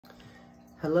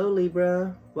Hello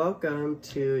Libra, welcome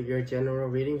to your general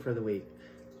reading for the week.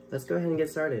 Let's go ahead and get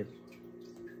started.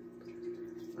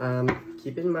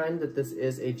 Keep in mind that this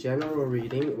is a general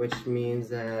reading, which means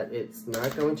that it's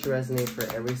not going to resonate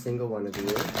for every single one of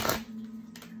you.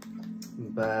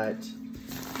 But,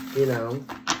 you know,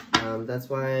 that's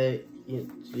why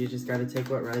you just got to take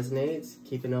what resonates,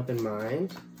 keep an open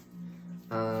mind.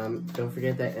 Don't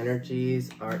forget that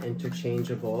energies are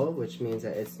interchangeable, which means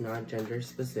that it's not gender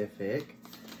specific.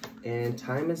 And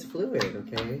time is fluid,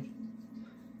 okay?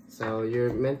 So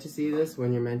you're meant to see this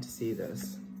when you're meant to see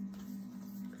this.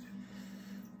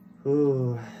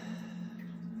 Ooh.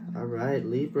 All right,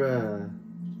 Libra.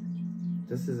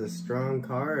 This is a strong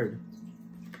card.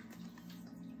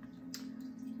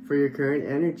 For your current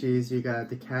energies, you got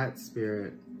the cat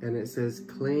spirit. And it says,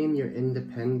 claim your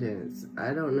independence.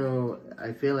 I don't know.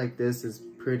 I feel like this is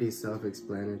pretty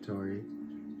self-explanatory,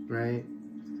 right?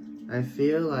 I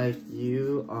feel like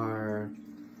you are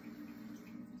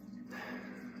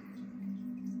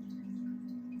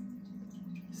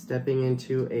stepping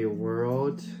into a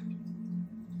world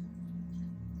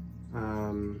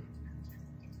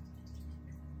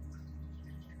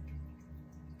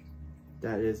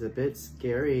that is a bit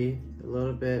scary, a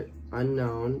little bit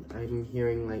unknown. I'm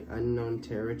hearing like unknown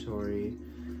territory.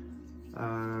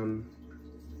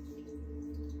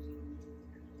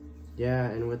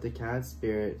 Yeah, and with the cat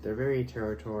spirit, they're very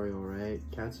territorial, right?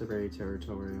 Cats are very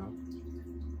territorial.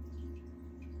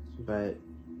 But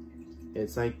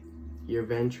it's like you're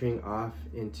venturing off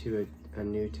into a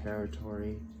new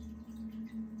territory.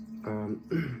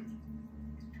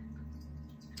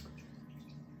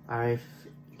 I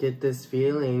get this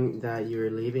feeling that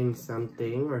you're leaving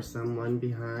something or someone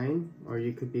behind, or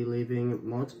you could be leaving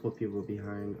multiple people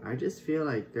behind. I just feel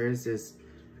like there's this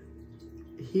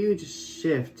huge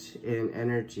shift in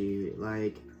energy.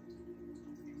 Like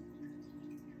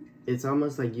it's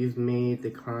almost like you've made the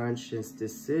conscious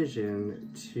decision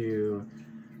to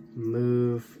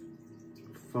move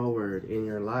forward in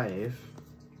your life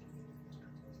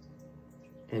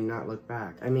and not look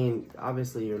back. I mean,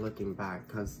 obviously you're looking back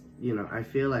because, you know, I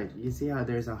feel like, you see how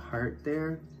there's a heart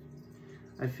there?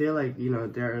 I feel like, you know,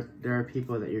 there are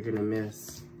people that you're gonna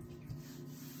miss.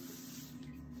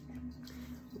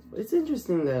 It's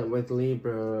interesting that with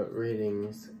Libra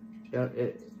readings,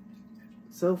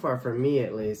 so far for me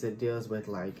at least, it deals with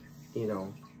like, you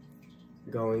know,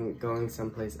 going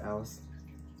someplace else.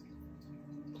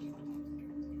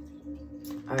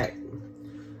 All right,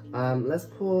 let's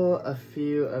pull a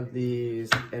few of these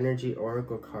energy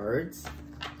oracle cards,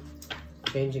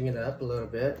 changing it up a little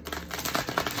bit,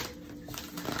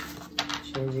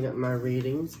 changing up my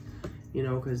readings, you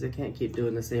know, because I can't keep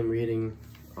doing the same reading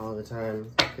all the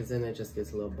time, because then it just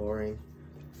gets a little boring.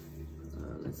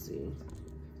 Let's see.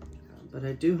 But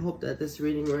I do hope that this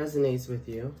reading resonates with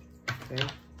you, okay?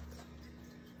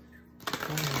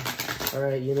 All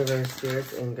right, universe,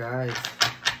 spirits, and guides.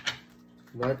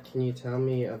 What can you tell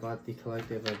me about the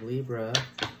collective of Libra?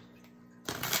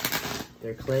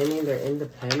 They're claiming their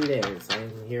independence.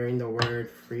 I'm hearing the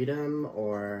word freedom,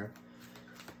 or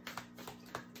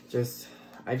just,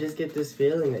 I just get this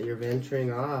feeling that you're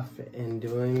venturing off and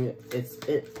doing,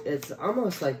 it's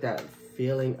almost like that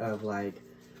feeling of like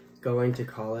going to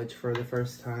college for the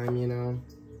first time, you know?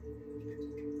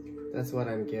 That's what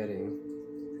I'm getting.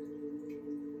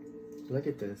 Look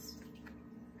at this.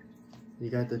 You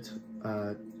got the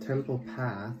temple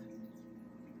path,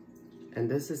 and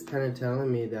this is kind of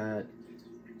telling me that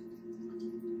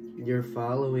you're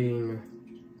following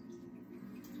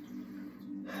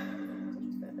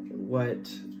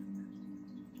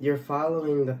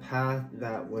the path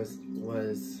that was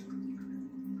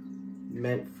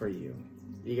meant for you.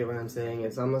 You get what I'm saying?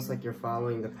 It's almost like you're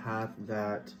following the path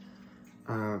that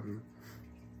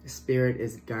Spirit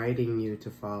is guiding you to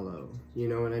follow. You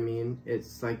know what I mean?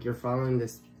 It's like you're following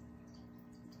this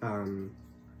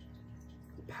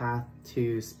path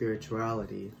to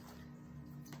spirituality.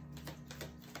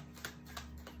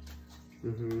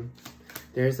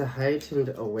 There's a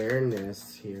heightened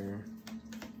awareness here.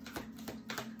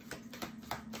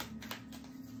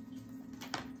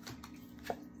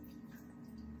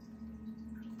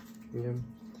 Yeah. And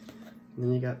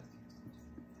then you got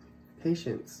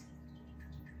patience.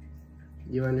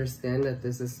 You understand that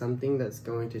this is something that's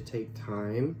going to take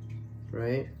time,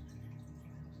 right?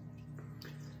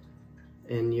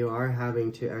 And you are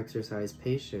having to exercise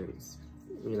patience,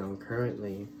 you know,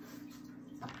 currently.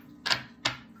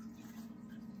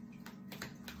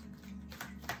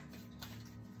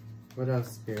 What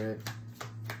else, Spirit?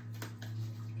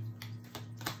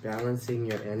 Balancing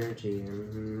your energy.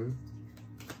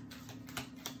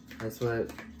 That's what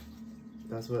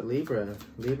That's what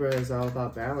Libra is all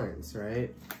about, balance, right?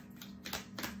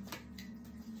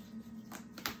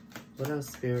 What else,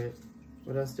 Spirit?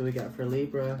 What else do we got for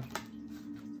Libra?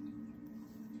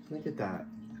 Look at that.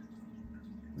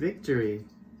 Victory.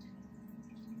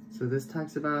 So this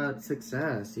talks about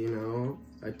success, you know,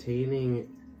 attaining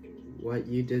what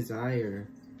you desire.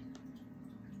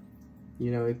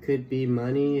 You know, it could be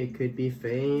money, it could be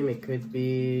fame, it could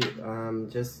be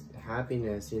just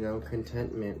happiness, you know,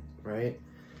 contentment, right?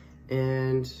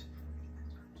 And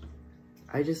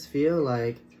I just feel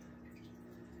like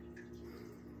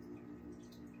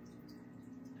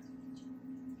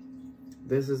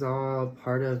this is all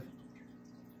part of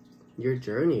your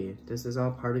journey. This is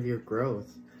all part of your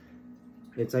growth.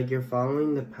 It's like you're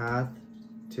following the path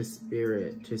to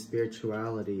spirit, to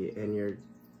spirituality, and you're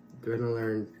gonna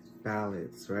learn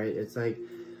balance, right? It's like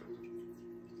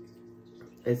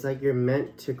you're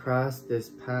meant to cross this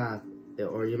path,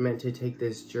 or you're meant to take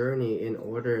this journey in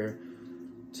order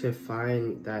to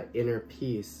find that inner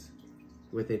peace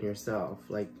within yourself,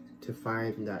 like to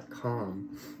find that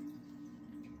calm.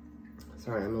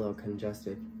 Sorry, I'm a little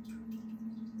congested.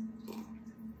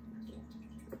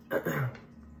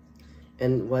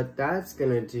 And what that's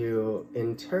gonna do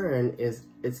in turn is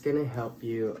it's gonna help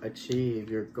you achieve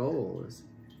your goals,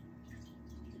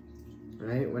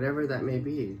 right? Whatever that may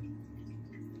be.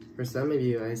 For some of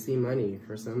you, I see money.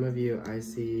 For some of you, I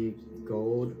see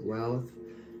gold, wealth.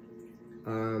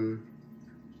 And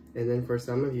then for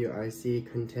some of you, I see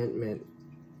contentment.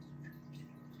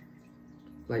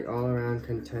 Like all around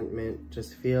contentment,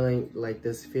 just feeling like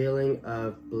this feeling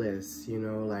of bliss, you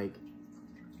know, like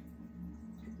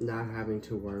not having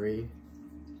to worry.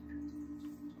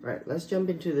 Right, let's jump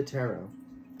into the tarot.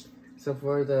 So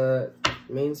for the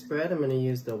main spread, I'm going to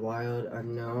use the Wild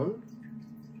Unknown.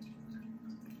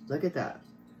 Look at that.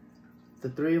 The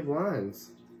Three of Wands.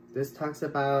 This talks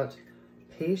about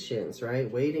patience, right?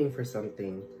 Waiting for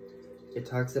something. It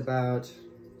talks about,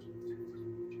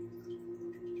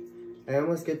 I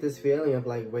almost get this feeling of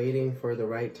like waiting for the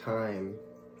right time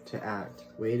to act.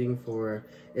 Waiting for,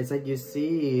 it's like you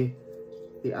see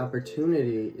the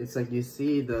opportunity, it's like you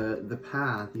see the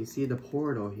path, you see the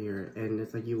portal here, and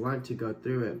it's like you want to go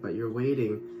through it, but you're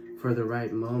waiting for the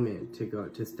right moment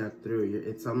to step through.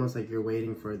 It's almost like you're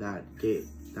waiting for that gate,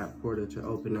 that portal to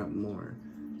open up more.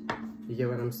 You get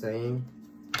what I'm saying?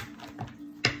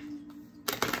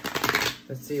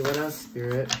 Let's see, what else,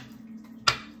 Spirit?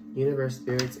 Universe,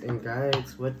 spirits, and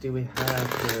guides, what do we have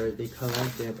for the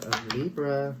collective of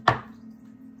Libra?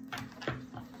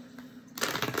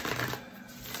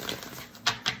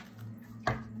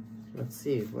 Let's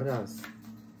see, what else?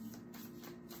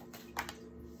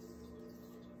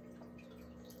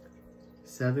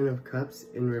 Seven of Cups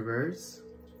in reverse.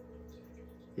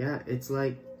 Yeah, it's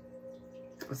like,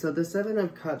 so the Seven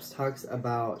of Cups talks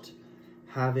about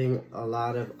having a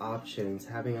lot of options,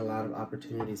 having a lot of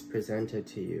opportunities presented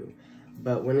to you.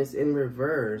 But when it's in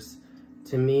reverse,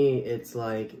 to me, it's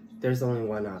like there's only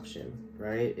one option,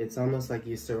 right? It's almost like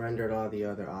you surrendered all the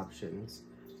other options.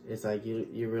 It's like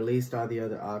you released all the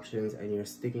other options and you're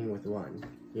sticking with one,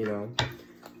 you know?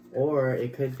 Or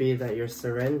it could be that you're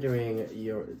surrendering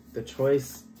the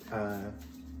choice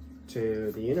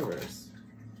to the universe.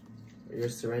 You're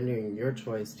surrendering your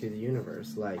choice to the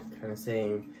universe, like kind of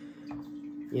saying,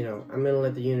 you know, I'm going to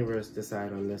let the universe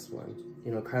decide on this one.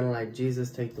 You know, kind of like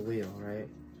Jesus take the wheel, right?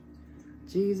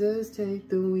 Jesus take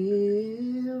the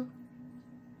wheel.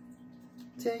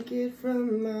 Take it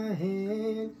from my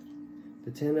hand. The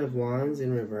Ten of Wands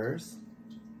in reverse.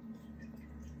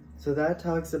 So that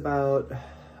talks about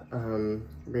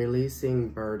releasing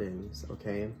burdens,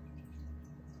 okay?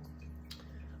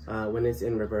 When it's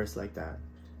in reverse like that.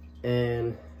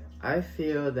 And I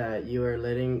feel that you are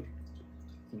letting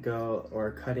go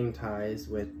or cutting ties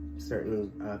with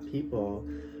certain people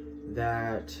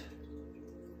that,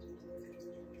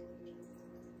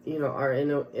 you know, are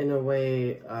in a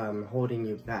way holding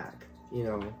you back, you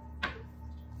know,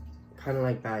 kind of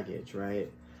like baggage,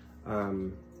 right?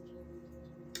 But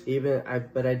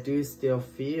I do still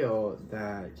feel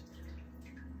that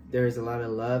there's a lot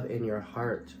of love in your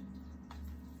heart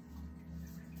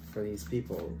for these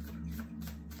people.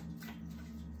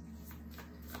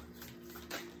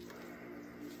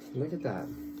 Look at that.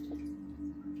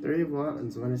 Three of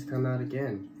Wands when it's come out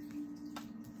again.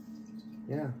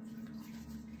 Yeah.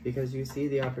 Because you see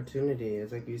the opportunity.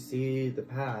 It's like you see the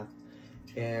path.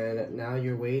 And now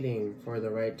you're waiting for the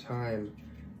right time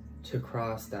to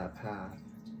cross that path.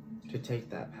 To take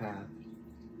that path.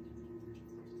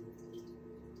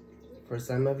 For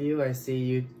some of you, I see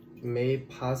you may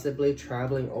possibly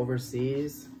traveling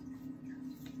overseas.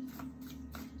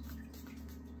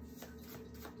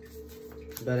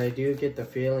 but I do get the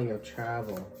feeling of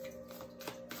travel.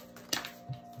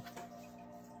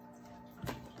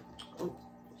 Oh,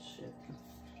 shit.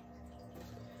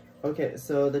 Okay,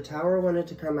 so the Tower wanted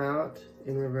to come out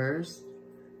in reverse.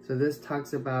 So this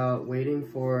talks about waiting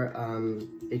for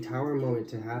a Tower moment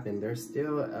to happen. There's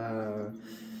still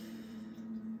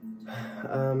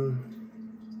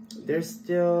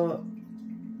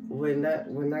when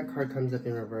that card comes up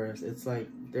in reverse, it's like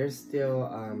there's still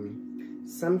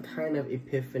some kind of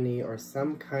epiphany or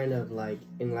some kind of like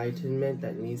enlightenment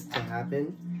that needs to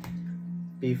happen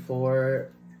before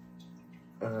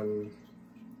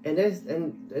and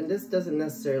this doesn't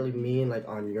necessarily mean like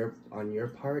on your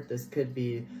part. This could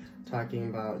be talking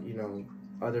about, you know,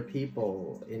 other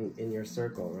people in your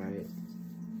circle, right?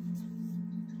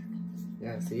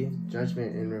 Yeah, see?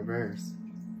 Judgment in reverse.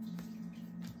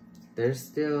 There's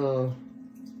still...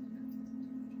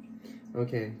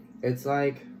 Okay, it's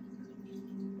like...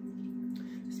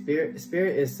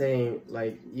 Spirit is saying,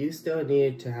 like, you still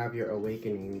need to have your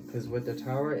awakening. Because with the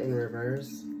Tower in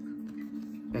reverse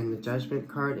and the Judgment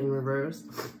card in reverse,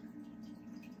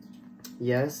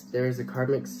 yes, there's a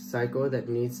karmic cycle that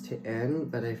needs to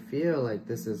end, but I feel like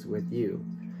this is with you.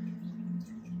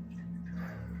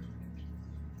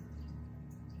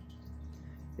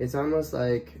 It's almost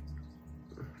like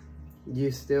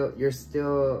you still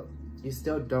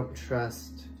don't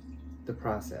trust the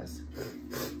process.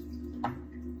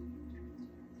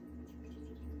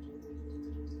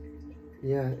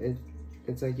 Yeah,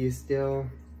 it's like you still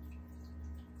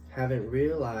haven't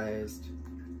realized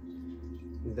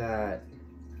that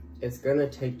it's gonna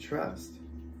take trust.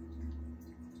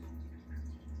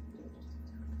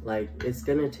 Like, it's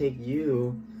gonna take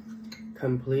you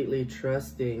completely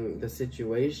trusting the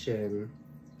situation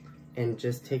and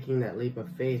just taking that leap of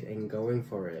faith and going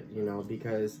for it, you know,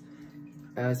 because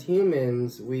as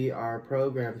humans, we are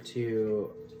programmed to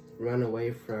run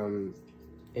away from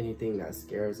anything that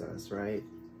scares us, right?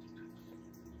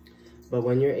 But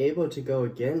when you're able to go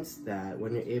against that,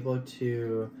 when you're able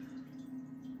to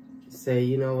say,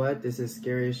 you know what, this is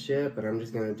scary as shit, but I'm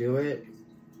just gonna do it,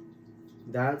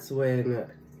 that's when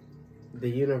the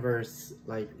universe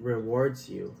like rewards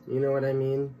you. You know what I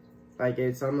mean? Like,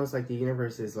 it's almost like the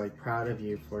universe is like proud of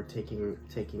you for taking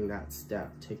that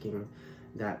step, taking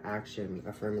that action,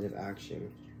 affirmative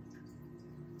action.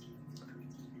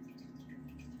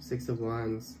 Six of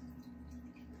Wands.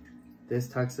 This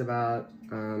talks about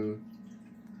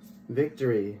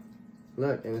victory.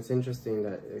 Look, and it's interesting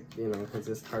that, you know, because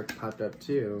this card popped up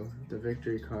too, the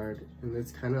Victory card, and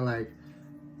it's kind of like,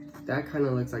 that kind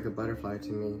of looks like a butterfly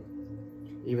to me,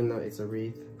 even though it's a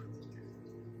wreath.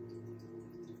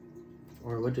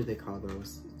 Or what do they call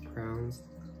those? Crowns?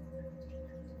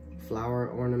 Flower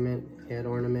ornament? Head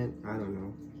ornament? I don't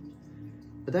know.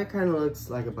 But that kind of looks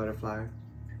like a butterfly.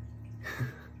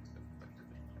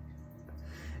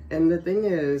 And the thing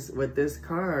is, with this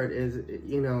card is,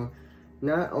 you know,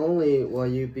 not only will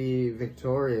you be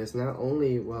victorious, not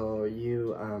only will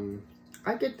you,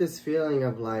 I get this feeling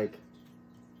of like,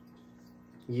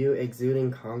 you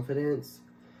exuding confidence.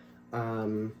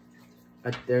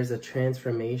 There's a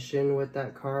transformation with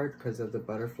that card because of the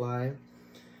butterfly.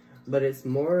 But it's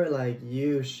more like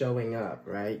you showing up,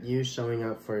 right? You showing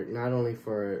up for, not only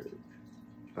for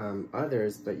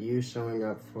others, but you showing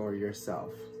up for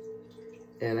yourself.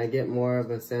 And I get more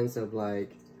of a sense of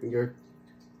like,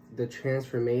 the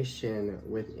transformation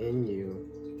within you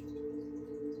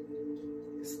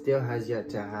still has yet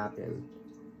to happen.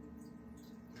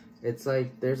 It's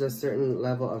like there's a certain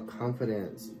level of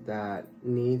confidence that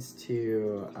needs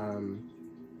to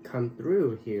come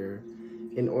through here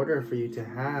in order for you to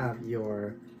have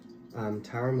your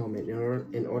Tower moment,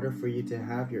 in order for you to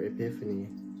have your epiphany.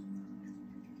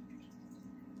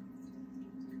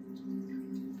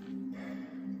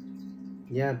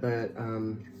 Yeah, but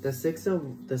the Six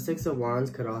of Wands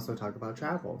could also talk about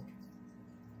travel.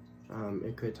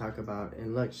 It could talk about,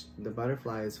 and look, the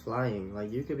butterfly is flying.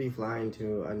 Like, you could be flying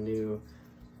to a new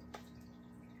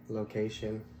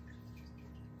location.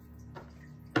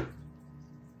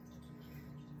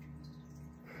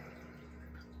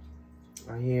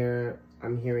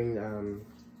 I'm hearing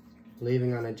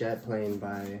Leaving on a Jet Plane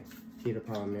by Peter,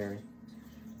 Paul, and Mary.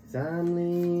 'Cause I'm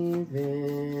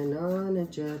leaving on a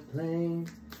jet plane.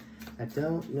 I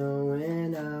don't know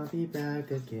when I'll be back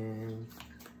again.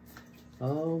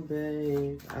 Oh,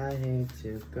 babe, I hate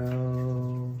to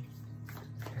go.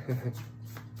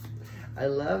 I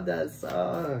love that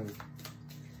song.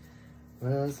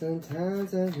 Well,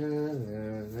 sometimes I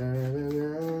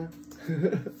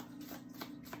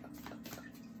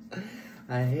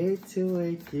I hate to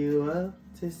wake you up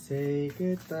to say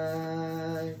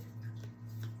goodbye.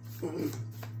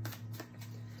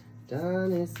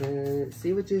 Done is it.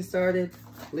 See what you started,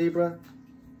 Libra?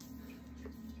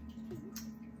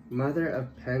 Mother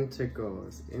of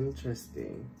Pentacles.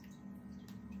 Interesting.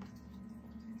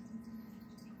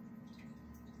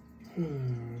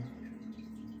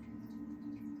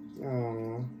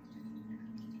 Oh.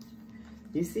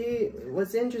 You see,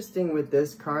 what's interesting with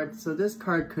this card, so this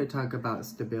card could talk about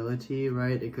stability,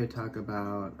 right? It could talk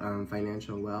about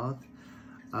financial wealth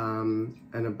and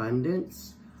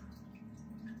abundance.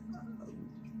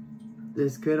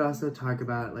 This could also talk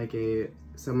about like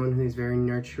someone who's very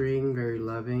nurturing, very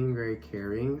loving, very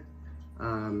caring.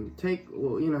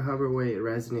 Well, you know, however way it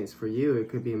resonates for you. It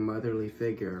could be a motherly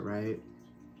figure, right?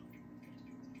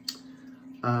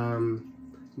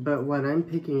 But what I'm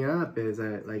picking up is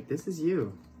that, like, this is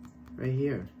you, right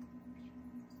here.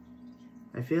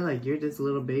 I feel like you're this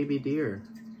little baby deer.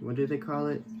 What do they call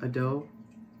it? A doe?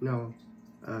 No,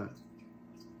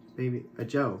 baby, a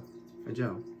Joe,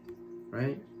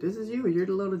 right? This is you. You're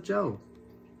the little Joe.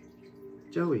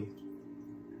 Joey.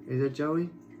 Is it Joey?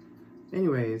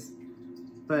 Anyways,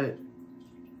 but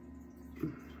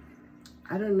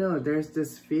I don't know. There's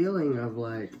this feeling of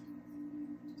like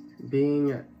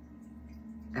being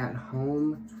at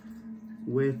home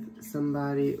with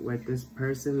somebody, with this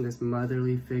person, this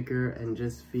motherly figure, and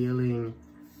just feeling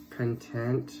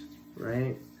content,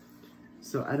 right?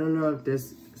 So I don't know if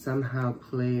this somehow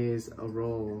plays a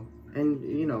role. And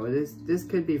you know, this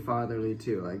could be fatherly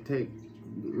too. Like,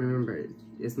 remember,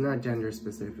 it's not gender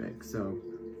specific, so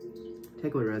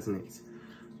take what resonates.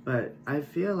 But I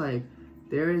feel like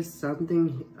there is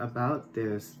something about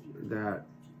this that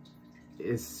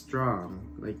is strong.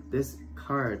 Like, this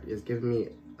card is giving me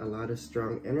a lot of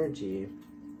strong energy.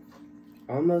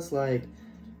 Almost like,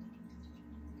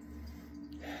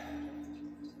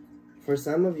 for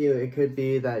some of you, it could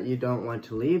be that you don't want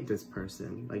to leave this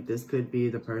person. Like, this could be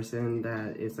the person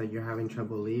that it's like you're having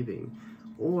trouble leaving.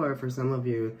 Or for some of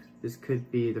you, this could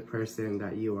be the person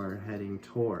that you are heading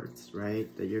towards, right?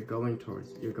 That you're going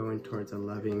towards. You're going towards a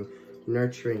loving,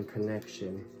 nurturing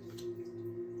connection.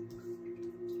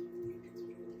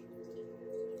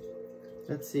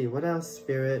 Let's see, what else,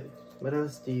 Spirit? What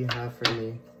else do you have for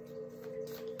me?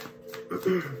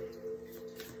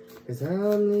 Cause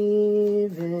I'm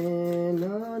leaving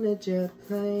on a jet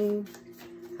plane.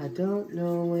 I don't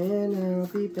know when I'll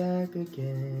be back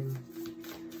again.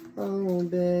 Oh,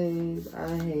 babe,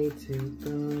 I hate to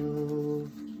go.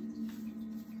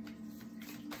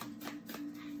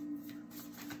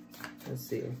 Let's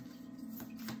see.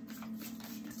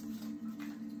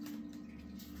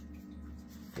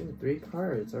 Ooh, 3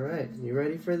 cards. All right, you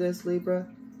ready for this, Libra?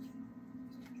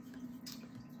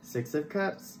 6 of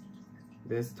Cups.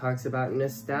 This talks about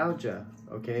nostalgia,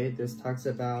 okay? This talks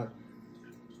about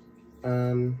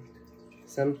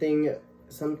something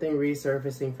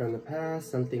resurfacing from the past,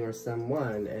 something or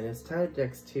someone, and it's tied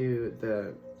next to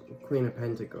the Queen of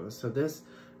Pentacles. So this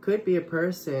could be a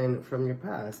person from your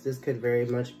past. This could very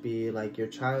much be like your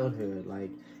childhood.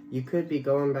 Like, you could be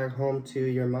going back home to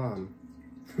your mom.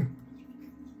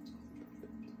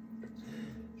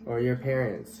 Or your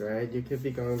parents, right? You could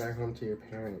be going back home to your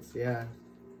parents. Yeah.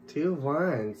 2 of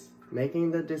Wands.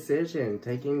 Making the decision,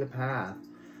 taking the path,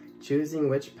 choosing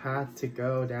which path to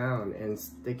go down and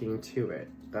sticking to it.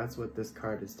 That's what this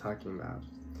card is talking about.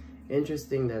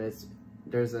 Interesting that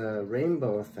there's a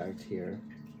rainbow effect here.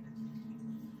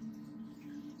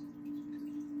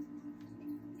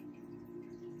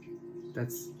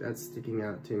 That's sticking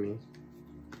out to me.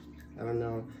 I don't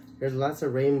know. There's lots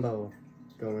of rainbow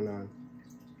going on.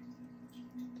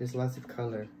 There's lots of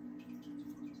color.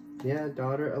 Yeah,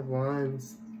 Daughter of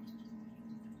Wands.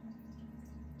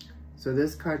 So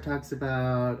this card talks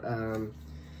about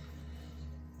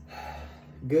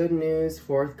good news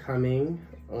forthcoming.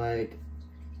 Like,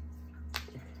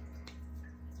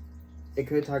 it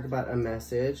could talk about a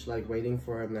message, like waiting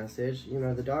for a message. You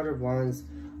know, the Daughter of Wands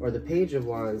or the Page of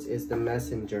Wands is the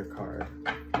messenger card,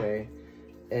 okay?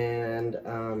 And,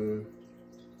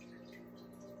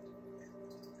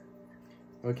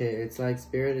 okay, it's like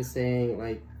Spirit is saying,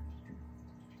 like,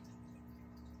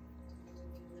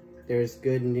 there's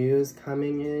good news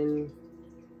coming in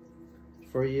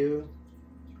for you,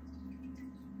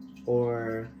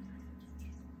 or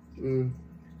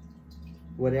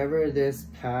whatever this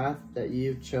path that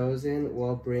you've chosen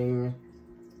will bring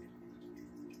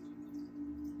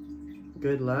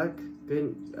good luck.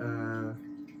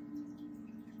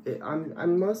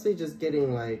 I'm mostly just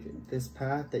getting like this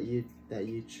path that you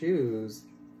choose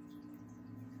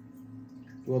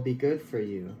will be good for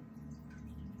you.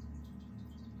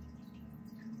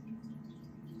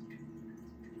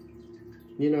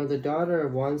 You know, the Daughter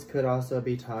of Wands could also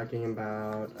be talking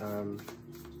about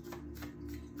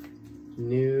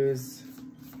news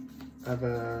of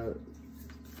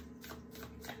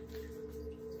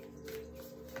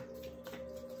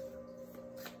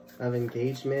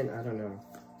engagement. I don't know.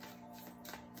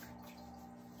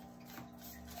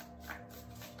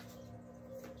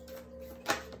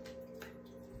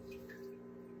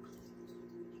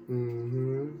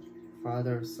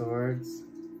 Father of Swords.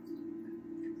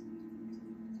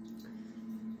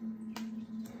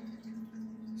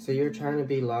 So you're trying to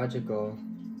be logical.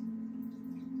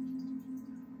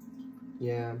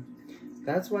 Yeah.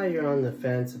 That's why you're on the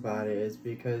fence about it, is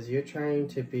because you're trying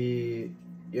to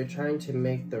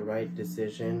make the right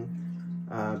decision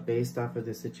based off of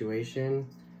the situation.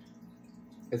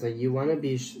 It's like you want to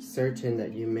be certain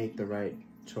that you make the right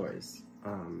choice.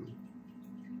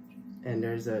 And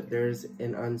there's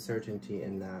an uncertainty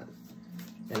in that.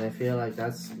 And I feel like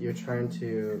you're trying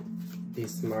to be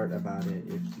smart about it.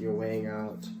 You're weighing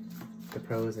out the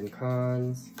pros and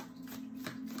cons.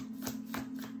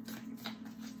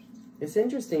 It's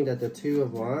interesting that the Two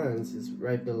of Wands is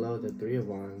right below the Three of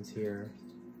Wands here.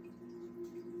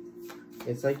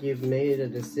 It's like you've made a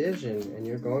decision and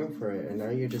you're going for it, and now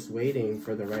you're just waiting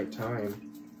for the right time.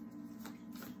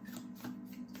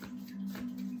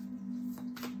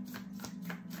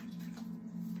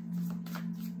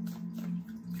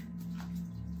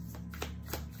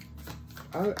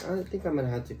 I think I'm gonna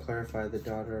have to clarify the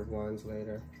Daughter of Wands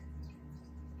later.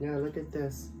 Yeah, look at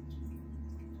this.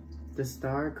 The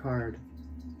Star card.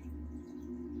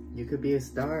 You could be a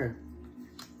star.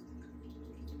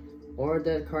 Or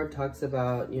that card talks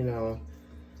about, you know,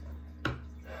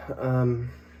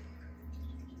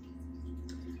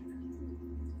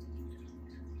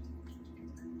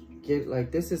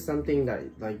 this is something that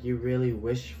like you really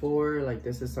wish for, like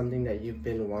this is something that you've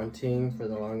been wanting for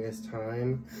the longest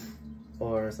time,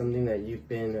 or something that you've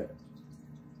been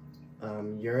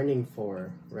yearning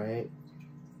for, right?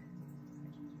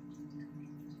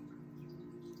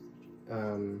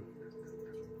 And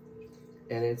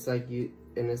it's like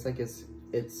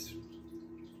it's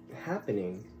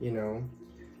happening, you know,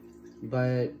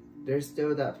 but there's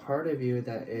still that part of you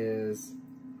that is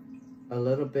a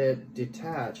little bit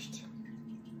detached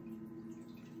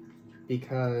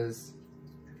because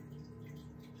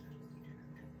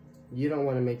you don't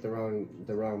want to make the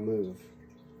wrong move.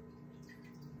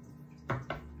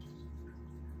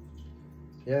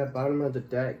 Yeah, bottom of the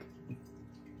deck.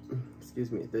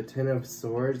 Excuse me, the Ten of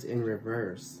Swords in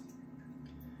reverse.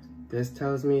 This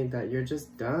tells me that you're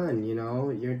just done, you know,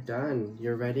 you're done.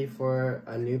 You're ready for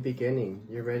a new beginning.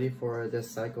 You're ready for this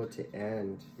cycle to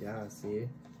end. Yeah, see?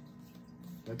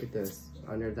 Look at this.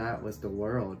 Under that was the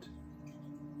World.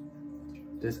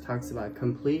 This talks about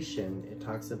completion. It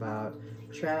talks about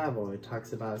travel. It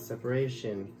talks about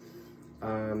separation.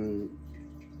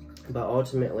 But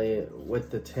ultimately,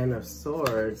 with the Ten of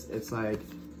Swords, it's like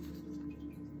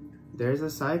there's a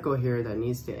cycle here that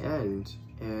needs to end.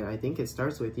 And I think it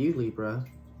starts with you, Libra.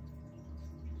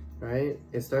 Right?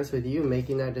 It starts with you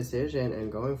making that decision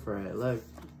and going for it. Look,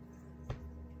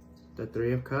 the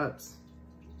Three of Cups.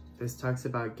 This talks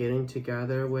about getting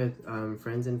together with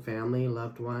friends and family,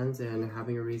 loved ones, and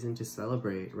having a reason to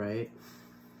celebrate, right?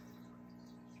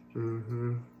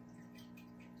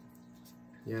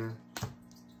 Yeah.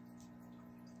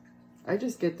 I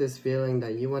just get this feeling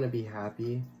that you want to be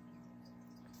happy.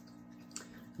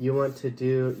 You want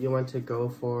to go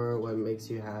for what makes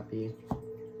you happy.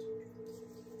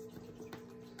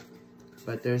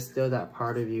 But there's still that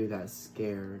part of you that's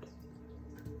scared.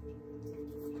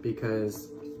 Because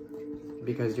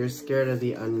you're scared of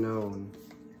the unknown.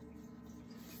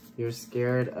 You're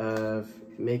scared of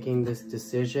making this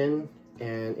decision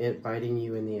and it biting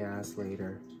you in the ass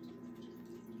later.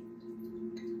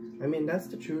 I mean, that's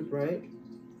the truth, right?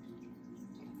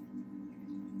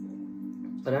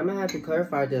 But I'm gonna have to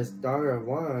clarify this Daughter of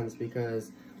Wands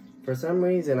because for some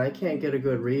reason I can't get a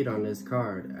good read on this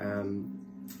card.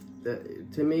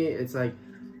 To me, it's like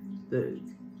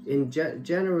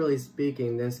generally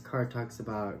speaking, this card talks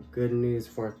about good news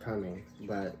forthcoming.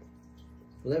 But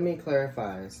let me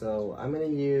clarify. So I'm gonna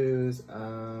use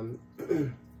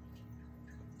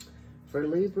for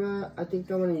Libra. I think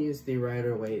I'm gonna use the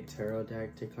Rider-Waite Tarot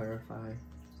deck to clarify.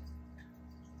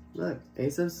 Look,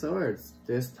 Ace of Swords.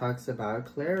 This talks about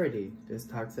clarity. This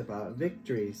talks about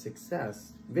victory,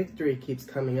 success. Victory keeps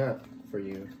coming up for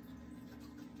you.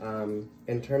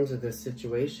 In terms of this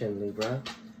situation, Libra,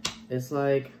 it's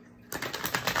like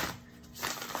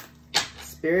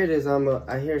Spirit is almost,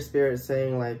 I hear Spirit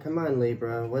saying like, come on,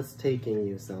 Libra, what's taking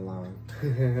you so long?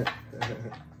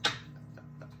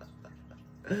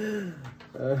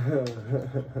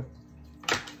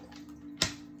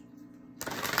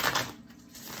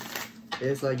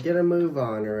 It's like, get a move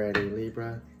on already,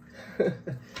 Libra.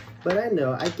 But I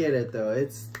know, I get it though.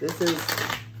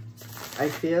 I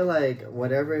feel like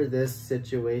whatever this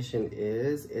situation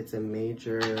is, it's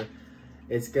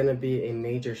gonna be a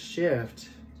major shift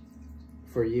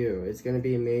for you. It's gonna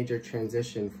be a major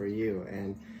transition for you.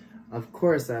 And of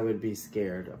course I would be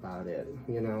scared about it,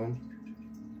 you know?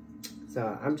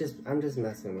 So I'm just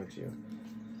messing with you.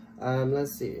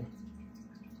 Let's see.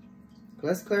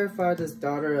 Let's clarify this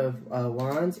Daughter of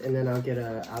Wands, and then I'll get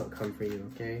an outcome for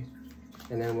you, okay?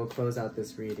 And then we'll close out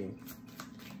this reading.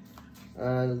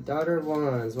 Daughter of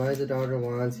Wands. Why is the Daughter of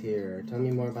Wands here? Tell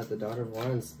me more about the Daughter of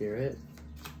Wands, Spirit.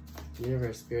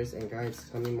 Universe, spirits, and guides.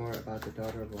 Tell me more about the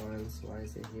Daughter of Wands. Why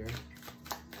is it here?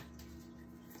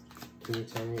 Can you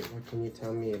tell me? What can you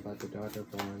tell me about the Daughter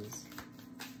of Wands?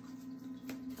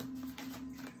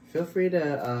 Feel free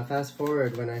to fast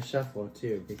forward when I shuffle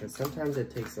too, because sometimes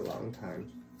it takes a long time.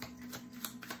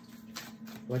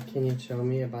 What can you show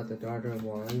me about the Daughter of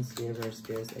Wands, Universe,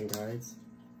 spirits, and guides?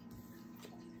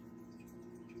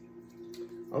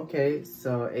 Okay,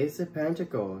 so Ace of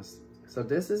Pentacles. So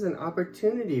this is an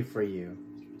opportunity for you.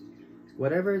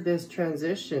 Whatever this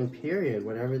transition period,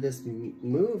 whatever this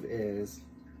move is,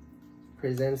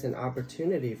 presents an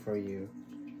opportunity for you.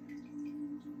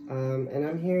 And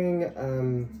I'm hearing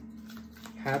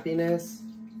happiness.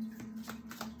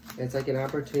 It's like an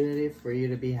opportunity for you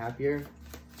to be happier.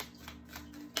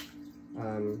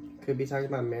 Could be talking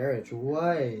about marriage.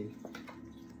 Why?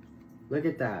 Look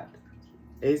at that.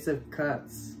 Ace of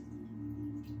Cups.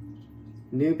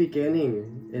 New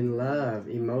beginning in love,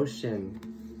 emotion.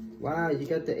 Wow, you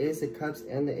got the Ace of Cups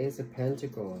and the Ace of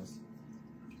Pentacles.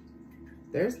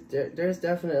 There's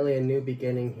definitely a new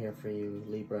beginning here for you,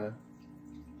 Libra.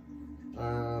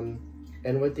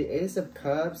 And with the Ace of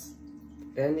Cups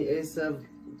and the Ace of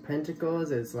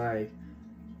Pentacles, it's like,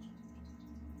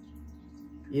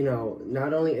 you know,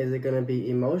 not only is it going to be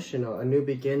emotional, a new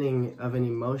beginning of an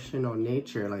emotional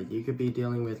nature. Like, you could be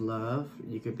dealing with love,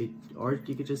 or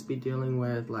you could just be dealing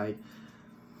with, like,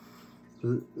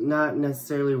 not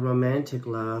necessarily romantic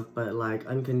love, but like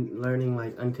learning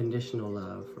like unconditional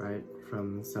love, right,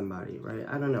 from somebody, right?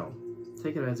 I don't know.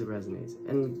 Take it as it resonates.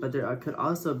 But there could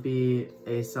also be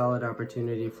a solid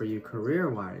opportunity for you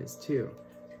career-wise too.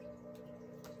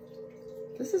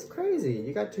 This is crazy.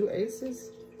 You got two aces.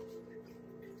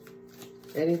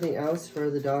 Anything else for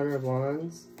the Daughter of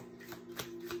Wands?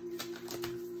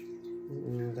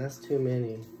 That's too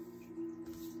many.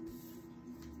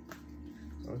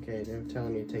 Okay, they're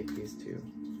telling me to take these two.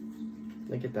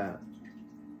 Look at that.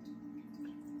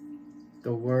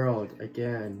 The World,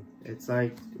 again. It's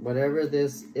like, whatever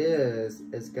this is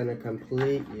gonna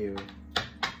complete you.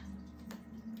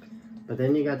 But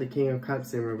then you got the King of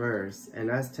Cups in reverse. And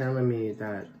that's telling me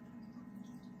that,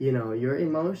 you know, your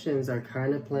emotions are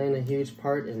kind of playing a huge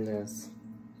part in this.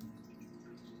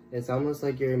 It's almost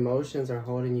like your emotions are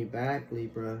holding you back,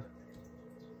 Libra.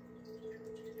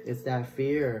 It's that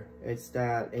fear, it's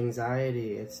that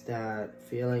anxiety, it's that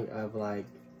feeling of like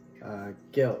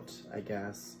guilt, I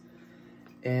guess.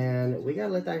 And we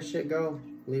gotta let that shit go,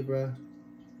 Libra.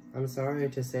 I'm sorry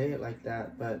to say it like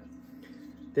that, but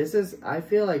I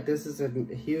feel like this is a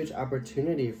huge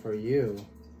opportunity for you.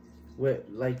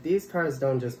 Like, these cards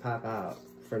don't just pop out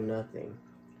for nothing.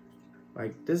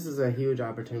 Like, this is a huge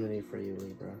opportunity for you,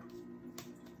 Libra.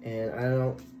 And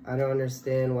I don't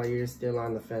understand why you're still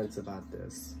on the fence about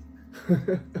this.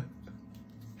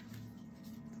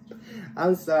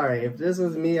 I'm sorry. If this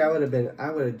was me, I would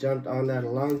have jumped on that a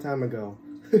long time ago.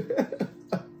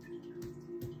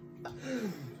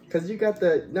 Because you got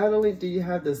not only do you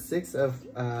have the Six of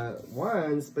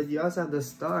Wands, but you also have the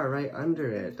Star right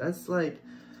under it. That's like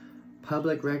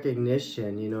public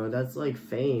recognition, you know, that's like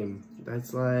fame.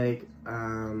 That's like, I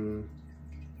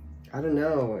don't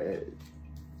know.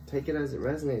 Take it as it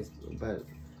resonates, but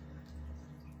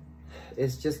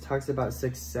it just talks about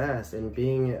success and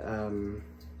being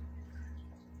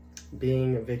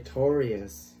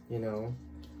victorious, you know.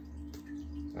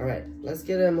 All right, let's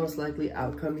get a most likely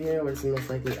outcome here. What is the most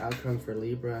likely outcome for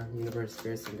Libra, Universe,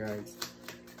 spirits, and guides?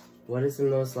 What is the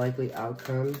most likely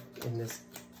outcome in this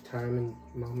time and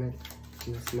moment,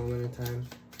 in this moment in time?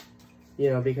 You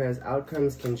know, because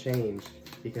outcomes can change,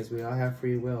 because we all have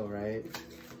free will, right?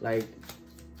 Like,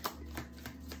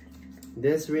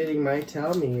 this reading might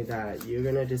tell me that you're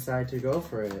gonna decide to go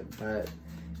for it, but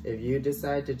if you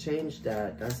decide to change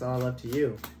that, that's all up to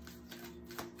you.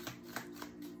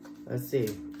 Let's see.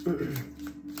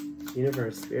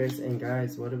 Universe, spirits, and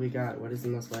guides, what do we got? What is the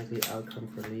most likely outcome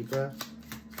for Libra?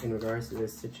 in regards to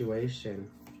this situation.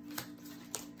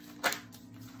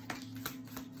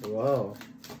 Whoa.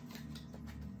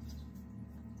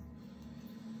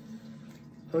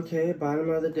 Okay, bottom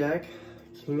of the deck,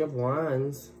 King of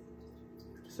Wands.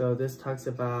 So this talks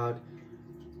about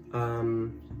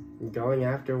going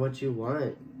after what you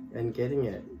want and getting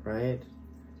it, right?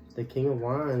 The King of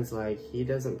Wands, like, he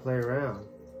doesn't play around.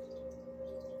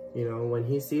 You know, when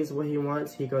he sees what he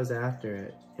wants, he goes after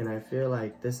it. And I feel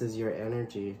like this is your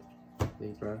energy,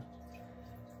 Libra.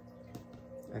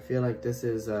 I feel like this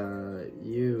is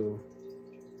you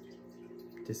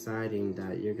deciding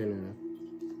that you're gonna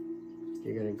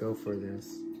go for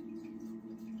this.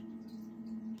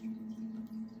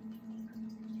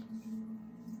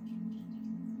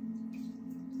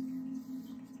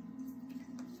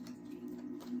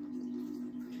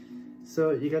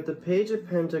 So you got the Page of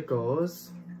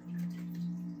Pentacles.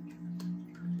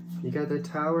 You got the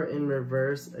Tower in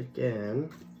reverse again.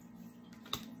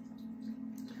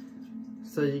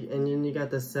 So and then you got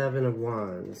the Seven of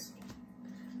Wands.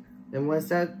 And what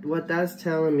that's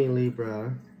telling me,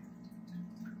 Libra?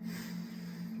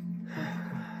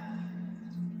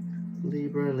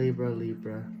 Libra, Libra,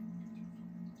 Libra.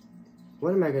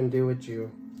 What am I gonna do with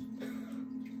you?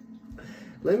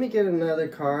 Let me get another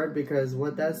card, because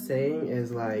what that's saying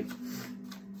is, like,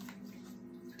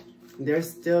 there's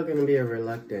still gonna be a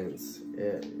reluctance.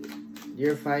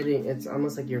 You're fighting, it's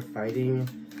almost like you're fighting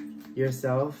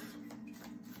yourself.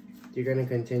 You're gonna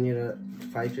continue to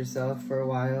fight yourself for a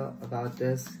while about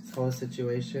this whole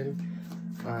situation.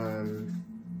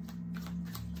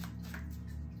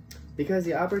 Because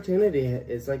the opportunity,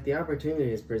 it's like the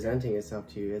opportunity is presenting itself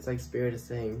to you. It's like Spirit is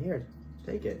saying, here,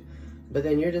 take it. But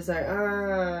then you're just like,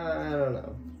 I don't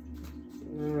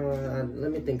know.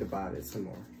 Let me think about it some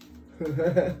more.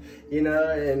 You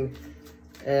know,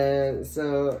 and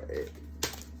so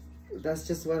that's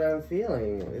just what I'm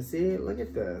feeling. You see, look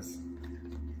at this.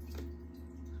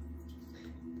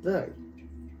 Look,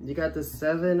 you got the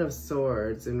Seven of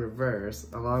Swords in reverse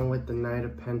along with the Knight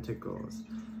of Pentacles.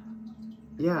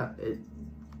 Yeah,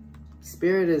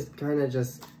 Spirit is kind of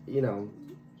just, you know,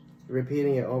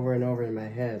 repeating it over and over in my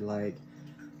head. Like,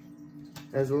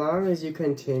 as long as you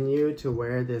continue to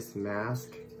wear this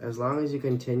mask, as long as you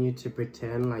continue to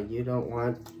pretend like you don't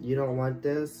want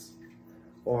this,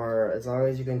 or as long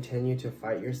as you continue to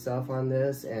fight yourself on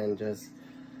this and just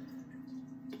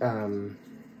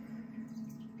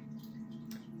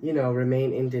you know,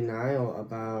 remain in denial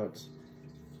about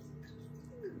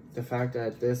the fact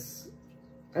that this,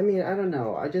 I mean, I don't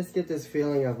know, I just get this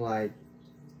feeling of like,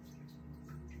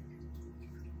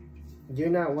 you're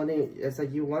not wanting, it's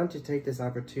like you want to take this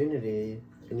opportunity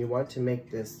and you want to make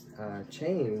this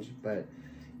change, but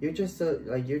you're just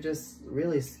like, you're just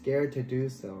really scared to do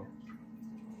so.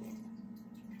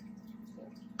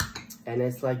 And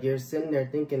it's like you're sitting there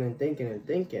thinking and thinking and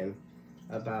thinking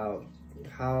about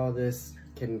how this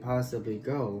can possibly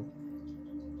go.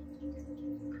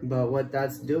 But what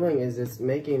that's doing is it's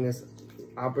making this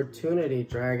opportunity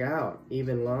drag out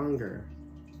even longer.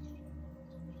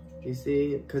 You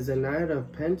see, because the Knight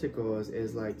of Pentacles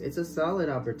is like, it's a solid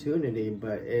opportunity,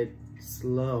 but it's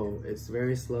slow. It's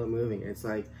very slow moving. It's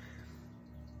like,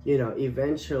 you know,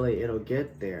 eventually it'll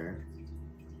get there.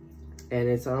 And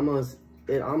it's almost,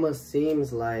 it almost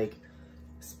seems like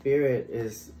Spirit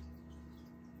is,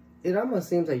 it almost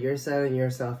seems like you're setting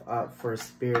yourself up for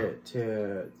Spirit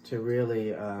to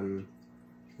really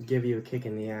give you a kick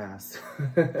in the ass.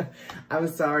 I'm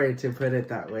sorry to put it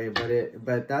that way,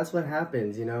 but that's what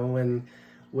happens, you know,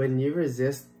 when you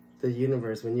resist the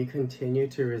universe, when you continue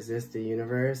to resist the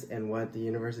universe and what the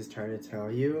universe is trying to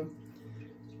tell you,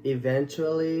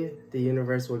 eventually the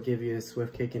universe will give you a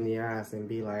swift kick in the ass and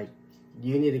be like,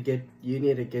 you need to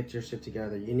get your shit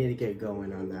together. You need to get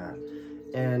going on that.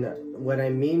 And what I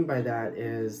mean by that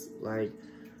is, like,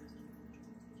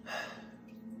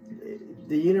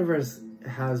 the universe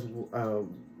has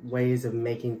ways of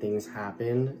making things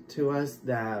happen to us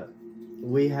that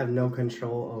we have no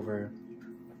control over.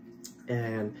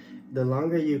 And the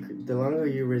longer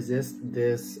you resist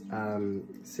this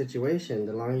situation,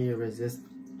 the longer you resist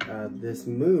this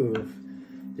move,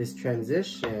 this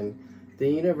transition, the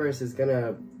universe is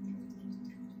gonna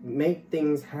make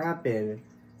things happen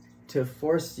to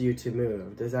force you to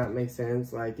move. Does that make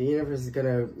sense? Like, the universe is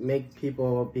gonna make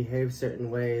people behave certain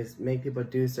ways, make people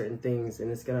do certain things, and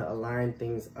it's gonna align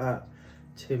things up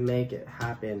to make it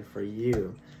happen for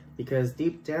you. Because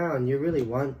deep down, you really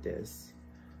want this,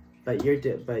 but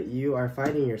you are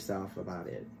fighting yourself about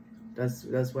it.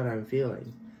 That's what I'm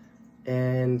feeling.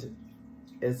 And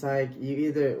it's like, you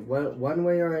either, one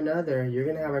way or another, you're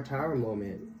gonna have a tower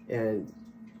moment. And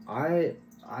I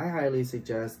I highly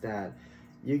suggest that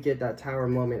you get that tower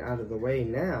moment out of the way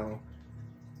now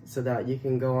so that you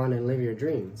can go on and live your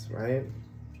dreams, right?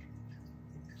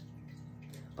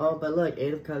 Oh, but look,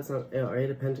 Eight of Cups or Eight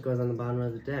of Pentacles on the bottom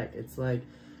of the deck. It's like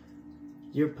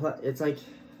it's like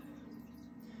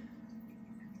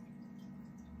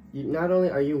not only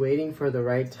are you waiting for the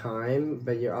right time,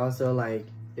 but you're also like,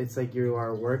 it's like you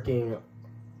are working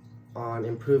on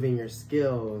improving your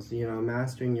skills, you know,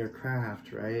 mastering your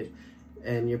craft, right?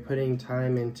 And you're putting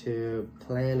time into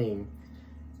planning.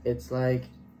 It's like,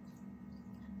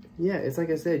 yeah, it's like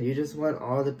I said, you just want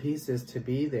all the pieces to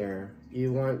be there.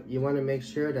 You want to make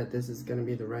sure that this is going to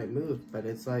be the right move. But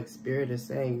it's like Spirit is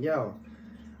saying, yo,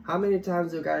 how many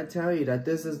times do I gotta tell you that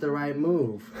this is the right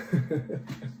move?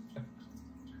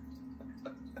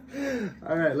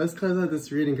 All right, let's close out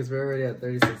this reading because we're already at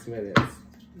 36 minutes.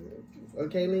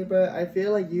 Okay, Libra, I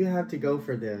feel like you have to go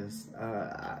for this.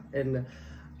 And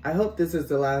I hope this is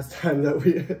the last time that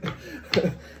we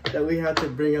that we have to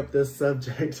bring up this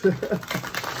subject.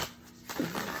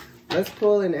 Let's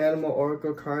pull an animal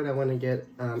oracle card. I want to get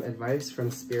advice from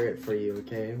Spirit for you,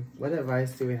 okay? What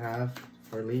advice do we have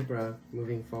for Libra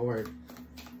moving forward?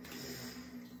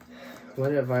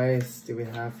 What advice do we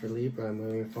have for Libra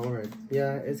moving forward?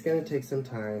 Yeah, it's going to take some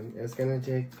time. It's going to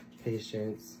take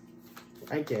patience.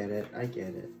 I get it. I get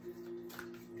it.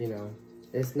 You know,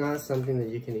 it's not something that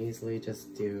you can easily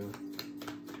just do.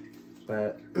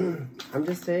 But I'm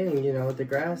just saying, you know, the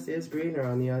grass is greener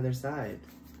on the other side.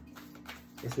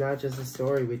 It's not just a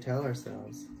story we tell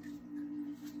ourselves.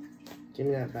 Give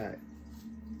me that back.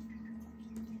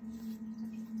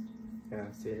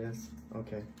 Yeah, see this?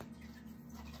 Okay.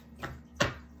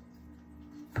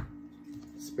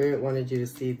 Spirit wanted you to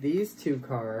see these two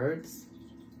cards.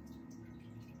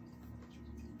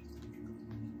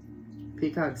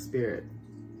 Peacock Spirit.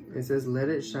 It says, let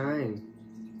it shine.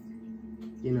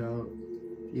 You know,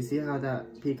 you see how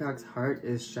that peacock's heart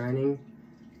is shining?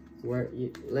 Where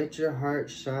you let your heart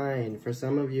shine. For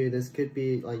some of you, this could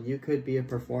be like you could be a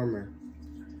performer,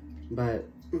 but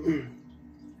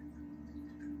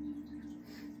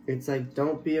it's like,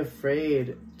 don't be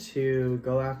afraid to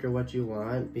go after what you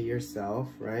want. Be yourself,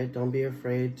 right? Don't be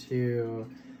afraid to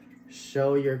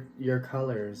show your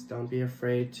colors. Don't be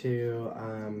afraid to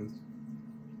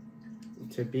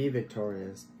be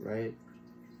victorious, right?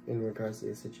 In regards to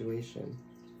the situation.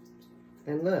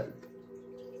 And look,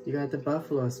 you got the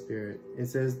Buffalo Spirit. It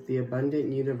says the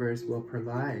abundant universe will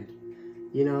provide.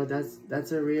 You know,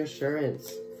 that's a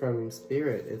reassurance from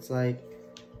Spirit. It's like,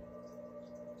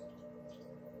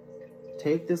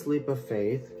 take this leap of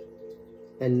faith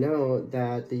and know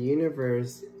that the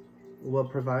universe will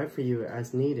provide for you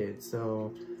as needed.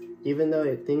 So even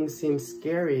though things seem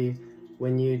scary,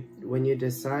 when you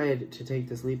decide to take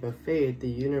this leap of faith, the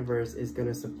universe is going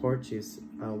to support you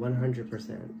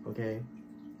 100%, okay?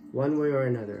 One way or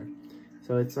another.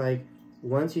 So it's like,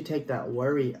 once you take that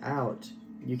worry out,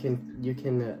 you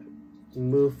can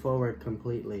move forward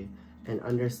completely and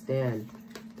understand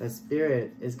that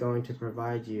Spirit is going to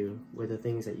provide you with the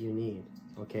things that you need,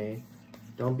 okay?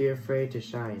 Don't be afraid to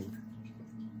shine.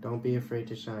 Don't be afraid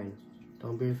to shine.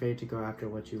 Don't be afraid to go after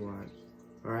what you want.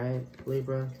 All right,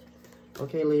 Libra?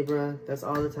 Okay, Libra, that's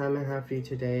all the time I have for you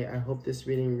today. I hope this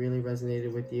reading really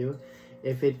resonated with you.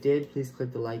 If it did, please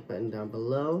click the like button down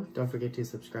below. Don't forget to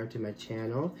subscribe to my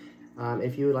channel.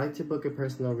 If you would like to book a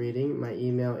personal reading, my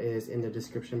email is in the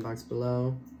description box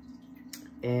below.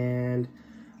 And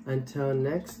until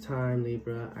next time,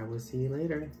 Libra, I will see you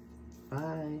later.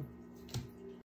 Bye.